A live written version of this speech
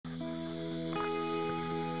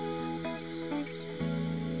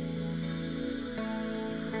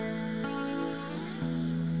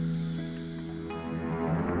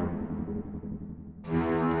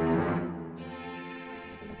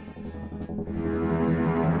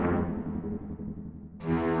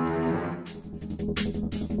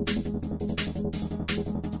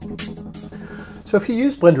So if you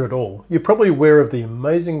use Blender at all, you're probably aware of the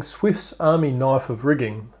amazing Swiss Army knife of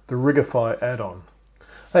rigging, the Rigify add-on.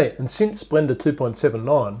 Hey, and since Blender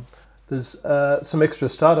 2.79, there's some extra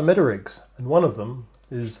starter meta rigs, and one of them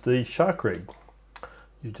is the shark rig.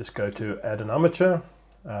 You just go to Add an Armature,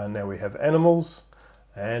 now we have animals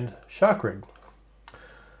and shark rig.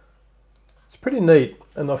 It's pretty neat,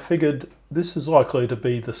 and I figured this is likely to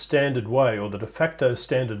be the standard way, or the de facto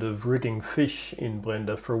standard of rigging fish in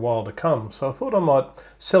Blender for a while to come. So I thought I might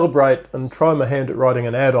celebrate and try my hand at writing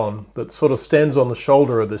an add-on that sort of stands on the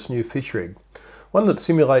shoulder of this new fish rig. One that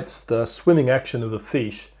simulates the swimming action of a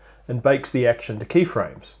fish and bakes the action to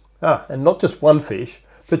keyframes. And not just one fish,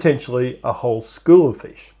 potentially a whole school of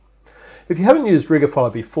fish. If you haven't used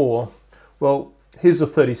Rigify before, well, here's a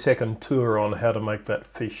 30-second tour on how to make that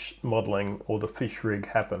fish modeling or the fish rig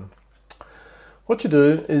happen. What you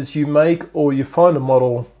do is you make or you find a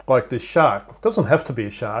model like this shark. It doesn't have to be a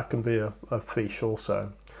shark, it can be a fish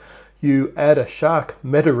also. You add a shark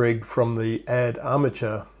meta rig from the Add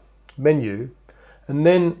Armature menu, and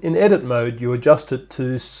then in edit mode you adjust it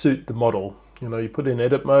to suit the model. You put in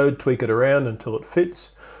edit mode, tweak it around until it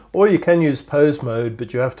fits, or you can use pose mode,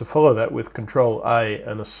 but you have to follow that with Control A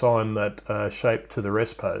and assign that shape to the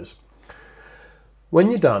rest pose. When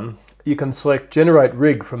you're done, you can select Generate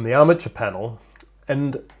Rig from the Armature panel,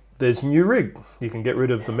 and there's a new rig. You can get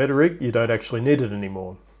rid of the meta rig, you don't actually need it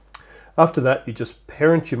anymore. After that, you just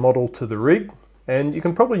parent your model to the rig, and you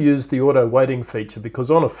can probably use the auto weighting feature because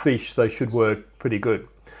on a fish they should work pretty good.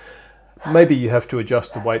 Maybe you have to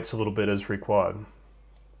adjust the weights a little bit as required.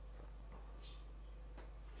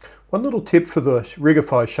 One little tip for the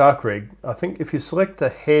Rigify shark rig, I think if you select the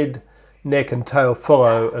head, neck and tail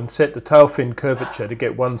follow and set the tail fin curvature to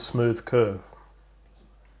get one smooth curve.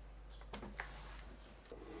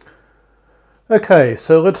 Okay,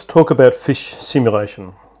 so let's talk about fish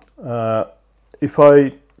simulation. If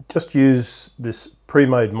I just use this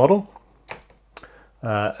pre-made model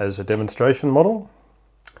as a demonstration model,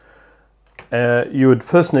 you would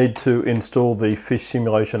first need to install the Fish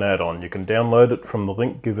Simulation add-on. You can download it from the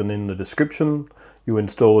link given in the description. You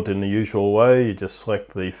install it in the usual way. You just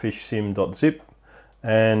select the fishsim.zip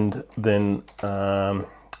and then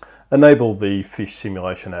enable the Fish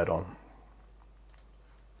Simulation add-on.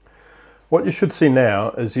 What you should see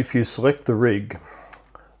now is if you select the rig,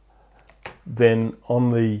 then on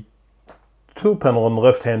the tool panel on the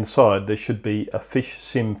left hand side there should be a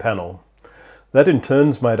FishSim panel. That in turn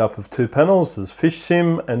is made up of two panels. There's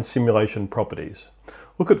FishSim and Simulation Properties.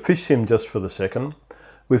 Look at FishSim just for the second.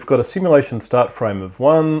 We've got a simulation start frame of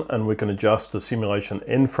 1 and we can adjust a simulation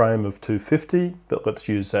end frame of 250, but let's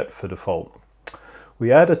use that for default.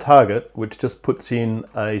 We add a target which just puts in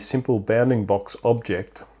a simple bounding box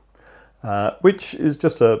object, which is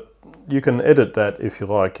just you can edit that if you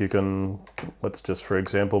like. You can, let's just for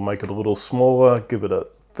example make it a little smaller, give it a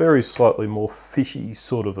very slightly more fishy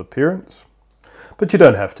sort of appearance. But you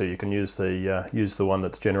don't have to, you can use the one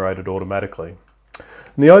that's generated automatically.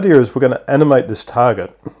 And the idea is we're going to animate this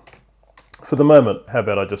target. For the moment, how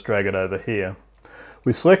about I just drag it over here.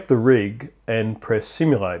 We select the rig and press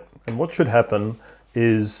Simulate, and what should happen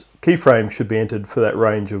is keyframes should be entered for that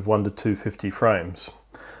range of 1 to 250 frames.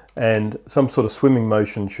 And some sort of swimming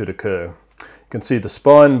motion should occur. You can see the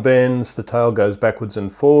spine bends, the tail goes backwards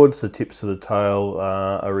and forwards, the tips of the tail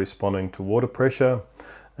are responding to water pressure,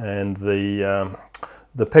 and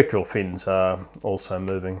the pectoral fins are also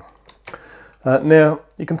moving. Now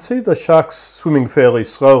you can see the shark's swimming fairly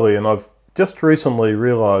slowly, and I've just recently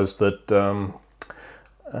realized that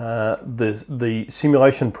the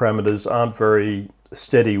simulation parameters aren't very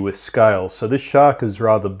steady with scale. So this shark is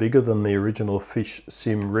rather bigger than the original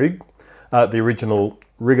FishSim rig, the original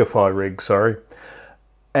Rigify rig, sorry.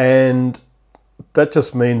 And that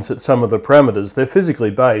just means that some of the parameters, they're physically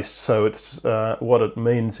based, so it's what it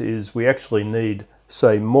means is we actually need,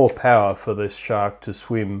 say, more power for this shark to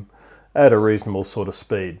swim at a reasonable sort of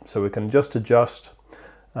speed. So we can just adjust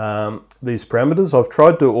these parameters. I've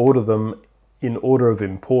tried to order them in order of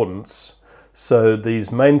importance. So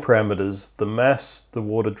these main parameters, the mass, the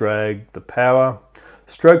water drag, the power,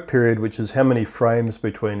 stroke period, which is how many frames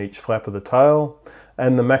between each flap of the tail,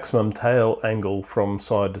 and the maximum tail angle from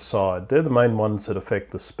side to side. They're the main ones that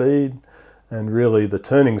affect the speed, and really the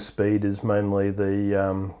turning speed is mainly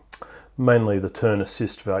the turn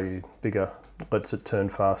assist value. Bigger lets it turn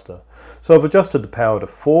faster. So I've adjusted the power to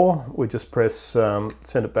 4. We just press send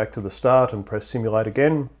it back to the start and press Simulate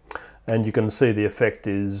again, and you can see the effect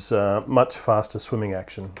is much faster swimming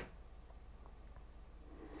action.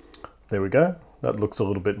 There we go. That looks a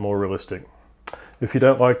little bit more realistic. If you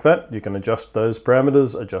don't like that, you can adjust those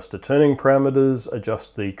parameters, adjust the turning parameters,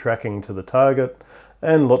 adjust the tracking to the target,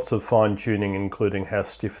 and lots of fine tuning, including how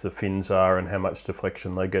stiff the fins are and how much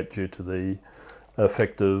deflection they get due to the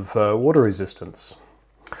effect of water resistance.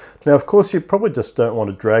 Now, of course, you probably just don't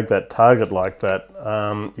want to drag that target like that.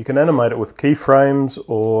 You can animate it with keyframes,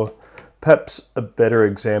 or perhaps a better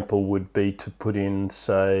example would be to put in,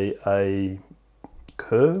 say, a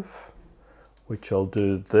curve, which I'll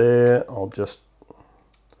do there. I'll just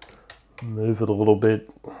move it a little bit,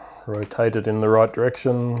 rotate it in the right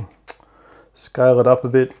direction, scale it up a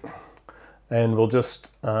bit, and we'll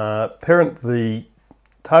just parent the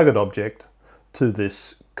target object to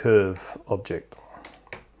this curve object.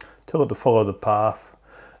 Tell it to follow the path,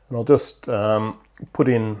 and I'll just put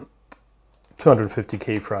in 250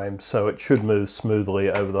 keyframes, so it should move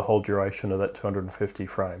smoothly over the whole duration of that 250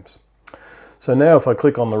 frames. So now if I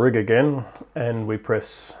click on the rig again and we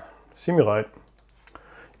press simulate,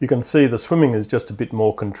 you can see the swimming is just a bit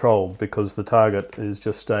more controlled because the target is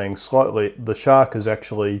just staying slightly, the shark is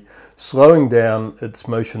actually slowing down its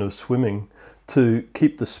motion of swimming to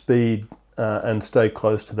keep the speed and stay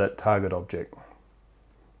close to that target object.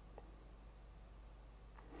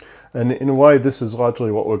 And in a way, this is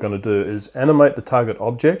largely what we're going to do, is animate the target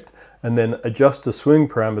object and then adjust the swing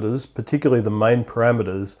parameters, particularly the main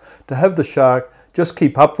parameters, to have the shark just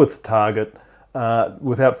keep up with the target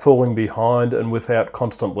without falling behind and without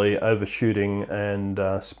constantly overshooting and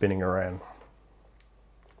spinning around.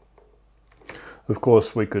 Of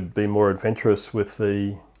course, we could be more adventurous with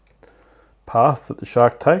the path that the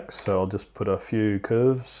shark takes, so I'll just put a few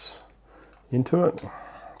curves into it,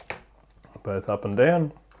 both up and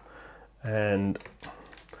down, and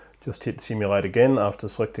just hit simulate again after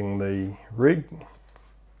selecting the rig,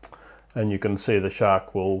 and you can see the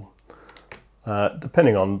shark will,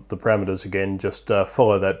 depending on the parameters again, just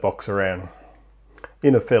follow that box around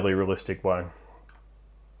in a fairly realistic way.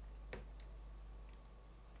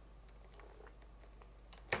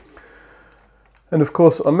 And of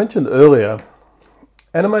course, I mentioned earlier,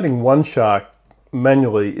 animating one shark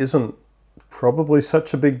manually isn't probably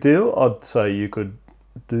such a big deal. I'd say you could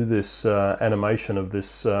do this animation of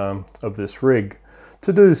this rig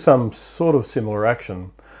to do some sort of similar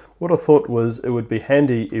action. What I thought was it would be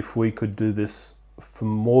handy if we could do this for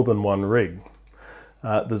more than one rig.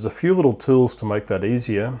 There's a few little tools to make that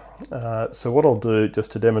easier. So what I'll do,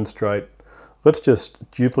 just to demonstrate, let's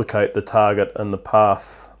just duplicate the target and the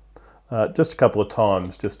path just a couple of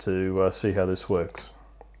times just to see how this works.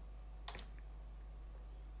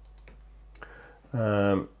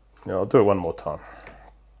 I'll do it one more time.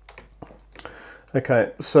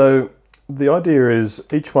 Okay, so the idea is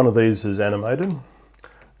each one of these is animated,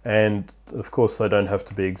 and of course they don't have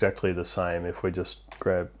to be exactly the same. If we just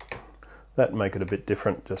grab that and make it a bit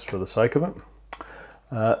different just for the sake of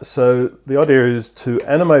it. So the idea is to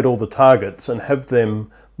animate all the targets and have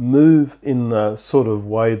them move in the sort of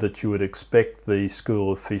way that you would expect the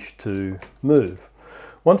school of fish to move.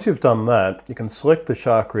 Once you've done that, you can select the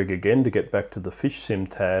shark rig again to get back to the FishSim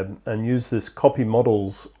tab and use this copy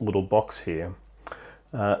models little box here.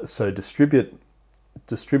 So distribute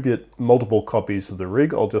multiple copies of the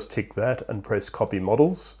rig. I'll just tick that and press copy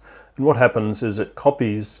models. And what happens is it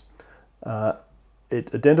copies,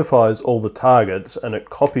 it identifies all the targets and it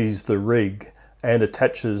copies the rig and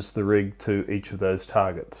attaches the rig to each of those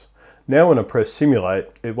targets. Now when I press simulate,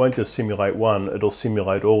 it won't just simulate one, it'll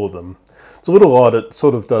simulate all of them. It's a little odd, it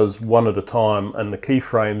sort of does one at a time, and the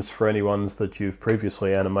keyframes for any ones that you've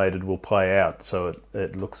previously animated will play out, so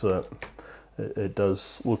it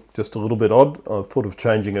does look just a little bit odd. I've thought of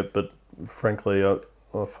changing it, but frankly I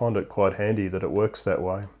find it quite handy that it works that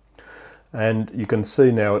way. And you can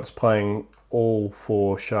see now it's playing all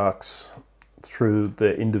 4 sharks through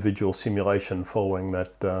their individual simulation following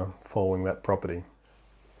that property.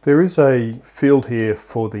 There is a field here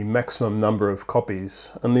for the maximum number of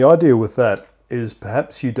copies, and the idea with that is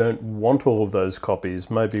perhaps you don't want all of those copies.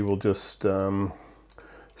 Maybe we'll just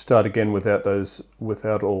start again without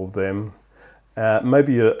all of them.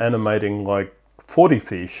 Maybe you're animating like 40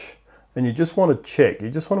 fish and you just want to check, you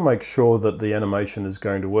just want to make sure that the animation is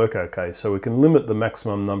going to work okay. So we can limit the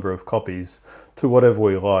maximum number of copies to whatever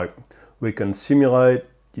we like. We can simulate,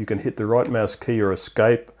 you can hit the right mouse key or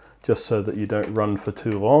escape just so that you don't run for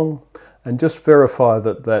too long, and just verify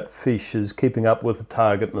that that fish is keeping up with the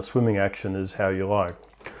target and the swimming action is how you like.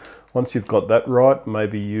 Once you've got that right,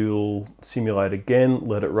 maybe you'll simulate again,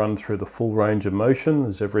 let it run through the full range of motion.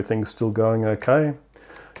 Is everything still going okay?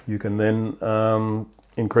 You can then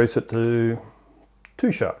increase it to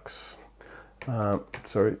 2 sharks.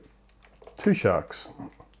 2 sharks.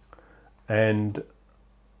 And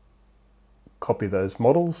copy those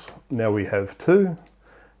models. Now we have two.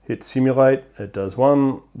 Hit simulate, it does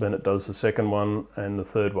one, then it does the second one and the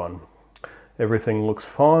third one. Everything looks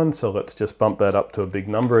fine, so let's just bump that up to a big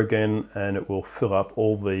number again, and it will fill up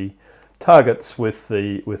all the targets with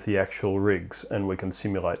the actual rigs, and we can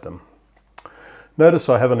simulate them. Notice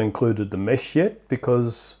I haven't included the mesh yet,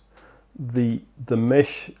 because the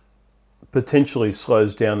mesh potentially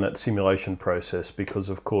slows down that simulation process, because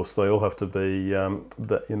of course they all have to be,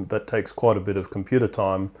 that takes quite a bit of computer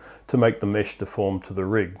time to make the mesh deform to the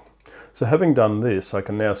rig. So having done this, I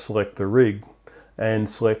can now select the rig and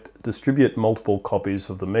select distribute multiple copies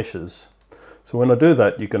of the meshes. So when I do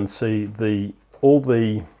that, you can see all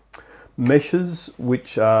the meshes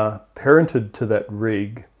which are parented to that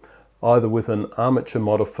rig, either with an armature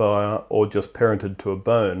modifier or just parented to a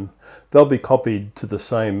bone. They'll be copied to the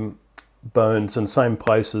same bones and same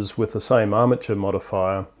places with the same armature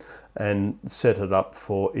modifier, and set it up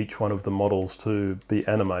for each one of the models to be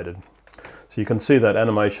animated. So you can see that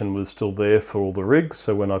animation was still there for all the rigs,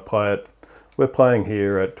 so when I play it, we're playing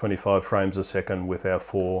here at 25 frames a second with our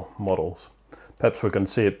 4 models. Perhaps we can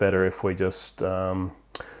see it better if we just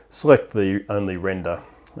select the only render,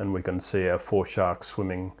 and we can see our 4 sharks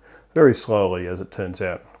swimming very slowly, as it turns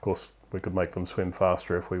out. Of course, we could make them swim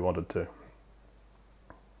faster if we wanted to.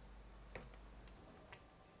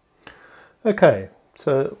 Okay,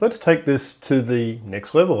 so let's take this to the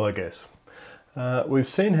next level, I guess. We've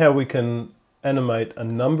seen how we can animate a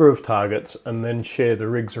number of targets and then share the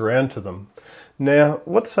rigs around to them. Now,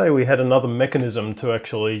 let's say we had another mechanism to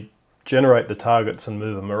actually generate the targets and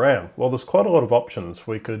move them around. Well, there's quite a lot of options.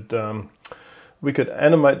 We could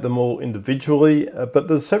animate them all individually, but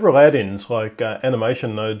there's several add-ins, like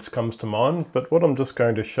animation nodes comes to mind. But what I'm just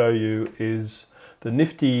going to show you is the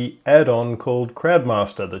nifty add-on called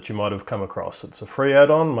Crowdmaster that you might have come across. It's a free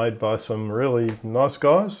add-on made by some really nice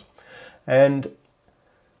guys, and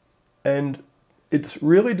it's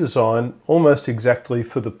really designed almost exactly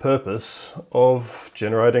for the purpose of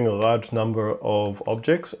generating a large number of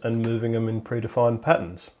objects and moving them in predefined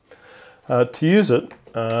patterns. To use it,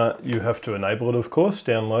 you have to enable it, of course,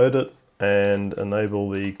 download it and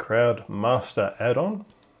enable the Crowdmaster add-on.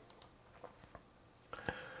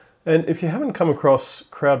 And if you haven't come across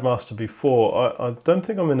Crowdmaster before, I don't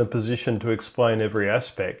think I'm in a position to explain every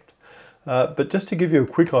aspect, but just to give you a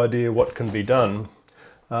quick idea what can be done,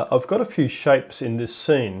 I've got a few shapes in this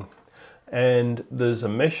scene, and there's a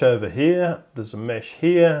mesh over here, there's a mesh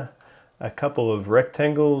here, a couple of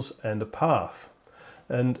rectangles and a path.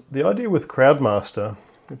 And the idea with Crowdmaster,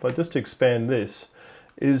 if I just expand this,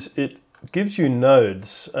 is it gives you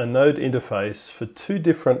nodes, a node interface for 2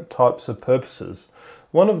 different types of purposes.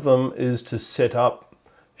 One of them is to set up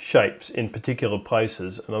shapes in particular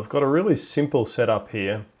places, and I've got a really simple setup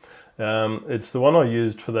here. It's the one I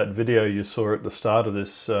used for that video you saw at the start of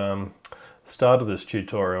this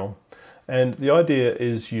tutorial. And the idea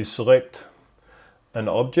is you select an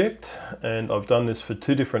object, and I've done this for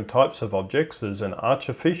 2 different types of objects. There's an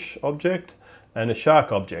archerfish object and a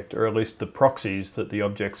shark object, or at least the proxies that the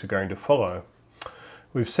objects are going to follow.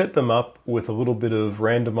 We've set them up with a little bit of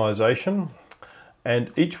randomization,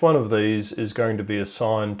 and each one of these is going to be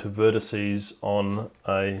assigned to vertices on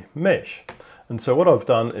a mesh. And so what I've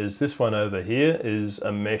done is this one over here is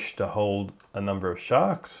a mesh to hold a number of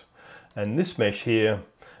sharks, and this mesh here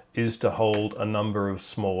is to hold a number of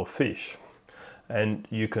smaller fish. And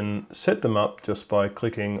you can set them up just by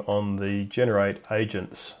clicking on the Generate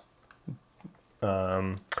Agents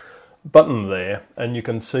button there, and you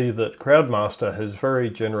can see that Crowdmaster has very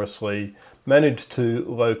generously managed to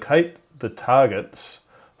locate the targets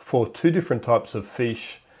for 2 different types of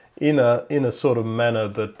fish in a sort of manner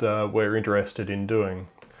that we're interested in doing.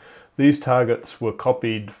 These targets were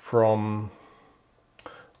copied from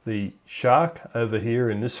the shark over here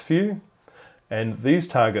in this view, and these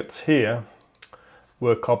targets here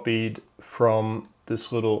were copied from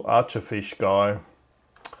this little archerfish guy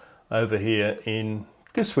over here in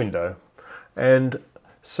this window. And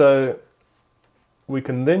so we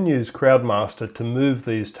can then use Crowdmaster to move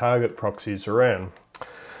these target proxies around.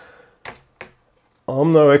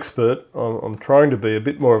 I'm no expert. I'm trying to be a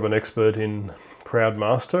bit more of an expert in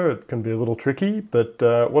Crowdmaster. It can be a little tricky, but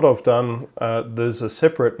what I've done, there's a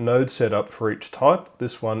separate node set up for each type.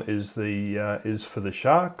 This one is for the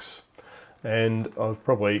sharks, and I've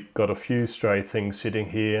probably got a few stray things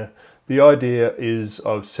sitting here. The idea is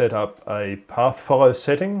I've set up a path follow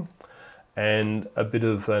setting and a bit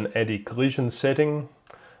of an anti-collision setting,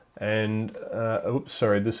 and oops,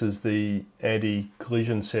 sorry, this is the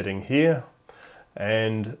anti-collision setting here,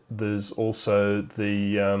 and there's also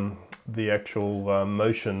the actual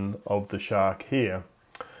motion of the shark here,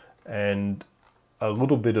 and a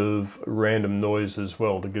little bit of random noise as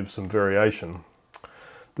well to give some variation.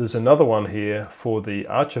 There's another one here for the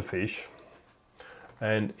archerfish,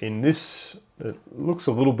 and in this it looks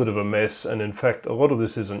a little bit of a mess, and in fact a lot of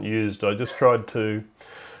this isn't used. I just tried to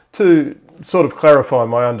sort of clarify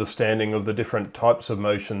my understanding of the different types of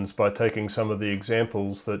motions by taking some of the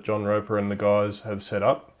examples that John Roper and the guys have set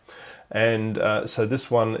up. And so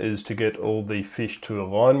this one is to get all the fish to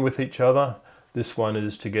align with each other. This one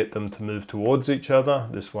is to get them to move towards each other.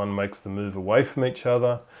 This one makes them move away from each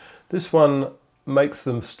other. This one makes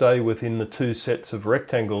them stay within the two sets of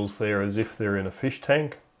rectangles there as if they're in a fish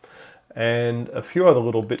tank. And a few other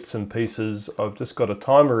little bits and pieces. I've just got a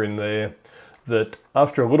timer in there that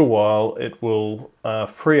after a little while it will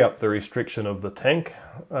free up the restriction of the tank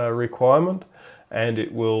requirement, and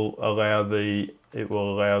it will allow the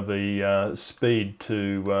speed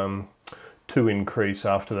to increase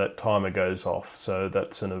after that timer goes off. So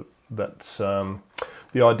that's the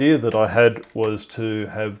idea that I had was to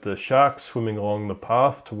have the shark swimming along the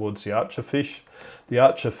path towards the archerfish. The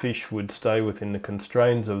archerfish would stay within the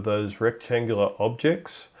constraints of those rectangular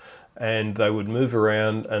objects, and they would move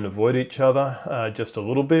around and avoid each other just a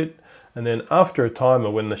little bit. And then after a timer,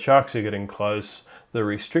 when the sharks are getting close, the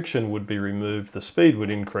restriction would be removed, the speed would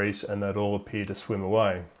increase, and they'd all appear to swim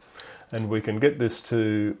away. And we can get this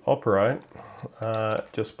to operate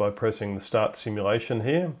just by pressing the start simulation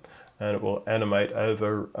here, and it will animate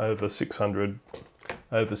over 600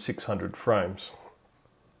 frames.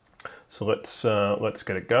 So let's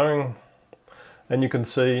get it going. And you can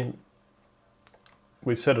see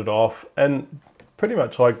we set it off, and pretty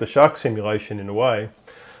much like the shark simulation in a way,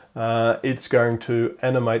 it's going to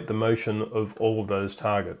animate the motion of all of those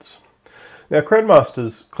targets. Now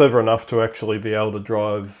Cradmaster's clever enough to actually be able to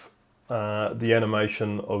drive the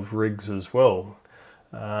animation of rigs as well.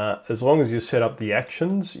 As long as you set up the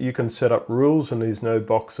actions, you can set up rules in these node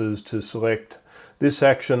boxes to select this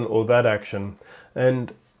action or that action,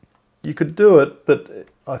 and you could do it, but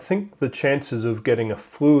I think the chances of getting a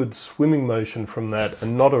fluid swimming motion from that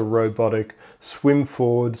and not a robotic swim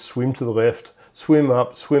forward, swim to the left, swim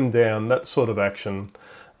up, swim down, that sort of action,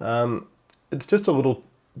 it's just a little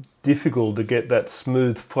difficult to get that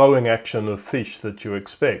smooth flowing action of fish that you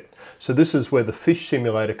expect. So this is where the fish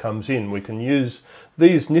simulator comes in. We can use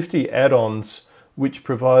these nifty add-ons which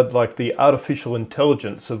provide like the artificial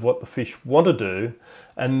intelligence of what the fish want to do,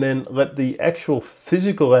 and then let the actual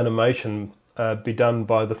physical animation be done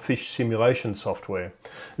by the fish simulation software.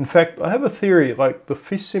 In fact, I have a theory, like the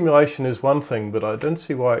fish simulation is one thing, but I don't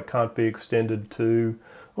see why it can't be extended to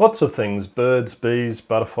lots of things: birds, bees,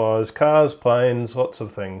 butterflies, cars, planes, lots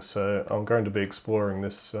of things. So I'm going to be exploring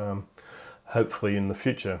this hopefully in the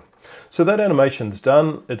future. So that animation's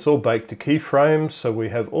done. It's all baked to keyframes, so we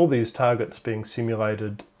have all these targets being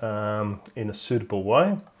simulated in a suitable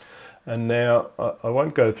way. And now I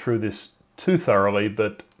won't go through this too thoroughly,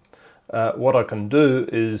 but what I can do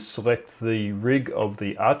is select the rig of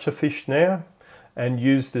the archerfish now and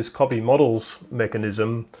use this copy models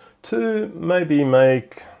mechanism to maybe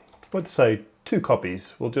make, let's say, 2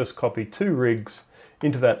 copies. We'll just copy 2 rigs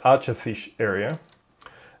into that archerfish area,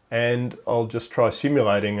 and I'll just try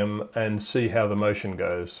simulating them and see how the motion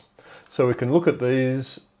goes. So we can look at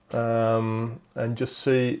these and just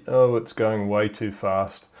see, oh, it's going way too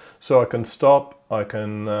fast. So I can stop. I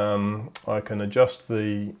can adjust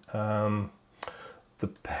the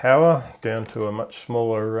power down to a much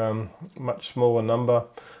smaller number.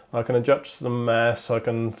 I can adjust the mass. I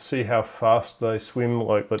can see how fast they swim.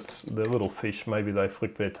 Like they're little fish. Maybe they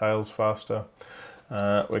flick their tails faster.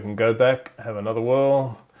 We can go back, have another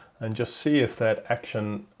whirl, and just see if that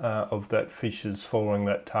action of that fish is following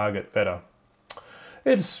that target better.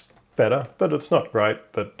 It's better, but it's not great.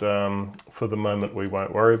 But for the moment, we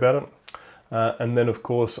won't worry about it. And then, of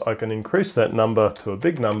course, I can increase that number to a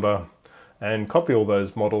big number and copy all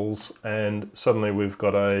those models, and suddenly we've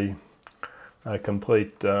got a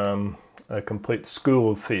complete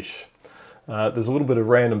school of fish. There's a little bit of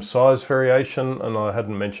random size variation, and I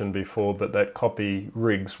hadn't mentioned before, but that copy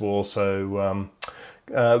rigs will also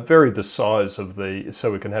vary the size of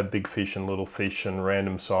so we can have big fish and little fish and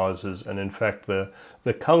random sizes. And in fact, the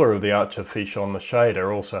color of the archerfish on the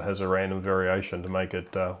shader also has a random variation to make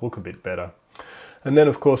it look a bit better. And then,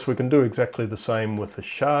 of course, we can do exactly the same with the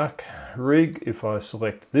shark rig. If I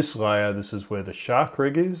select this layer, this is where the shark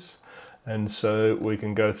rig is. And so we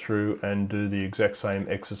can go through and do the exact same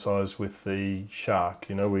exercise with the shark.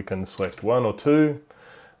 You know, we can select 1 or 2.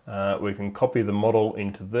 We can copy the model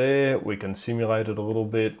into there. We can simulate it a little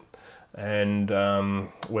bit. And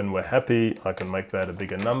when we're happy, I can make that a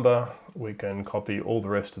bigger number. We can copy all the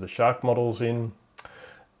rest of the shark models in.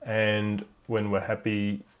 And when we're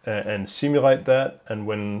happy and simulate that. And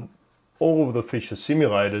when all of the fish are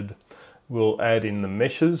simulated, we'll add in the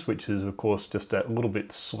meshes, which is of course just a little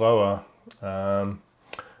bit slower.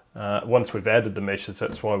 Once we've added the meshes,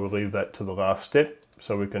 that's why we'll leave that to the last step,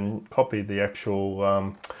 so we can copy the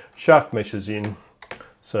actual shark meshes in,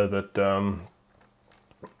 so that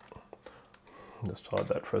just hide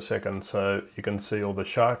that for a second, so you can see all the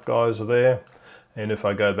shark guys are there. And if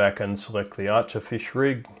I go back and select the archerfish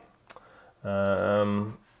rig,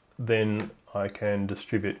 then I can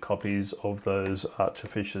distribute copies of those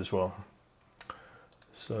archerfish as well.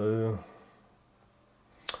 So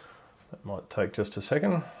that might take just a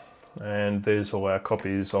second. And there's all our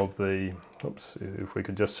copies of the, oops, if we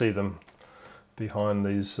could just see them behind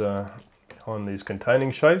these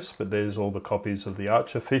containing shapes, but there's all the copies of the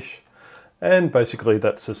archerfish. And basically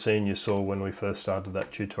that's the scene you saw when we first started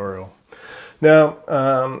that tutorial.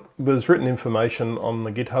 Now, there's written information on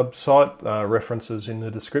the GitHub site, references in the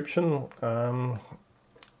description,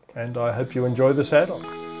 and I hope you enjoy this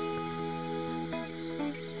add-on.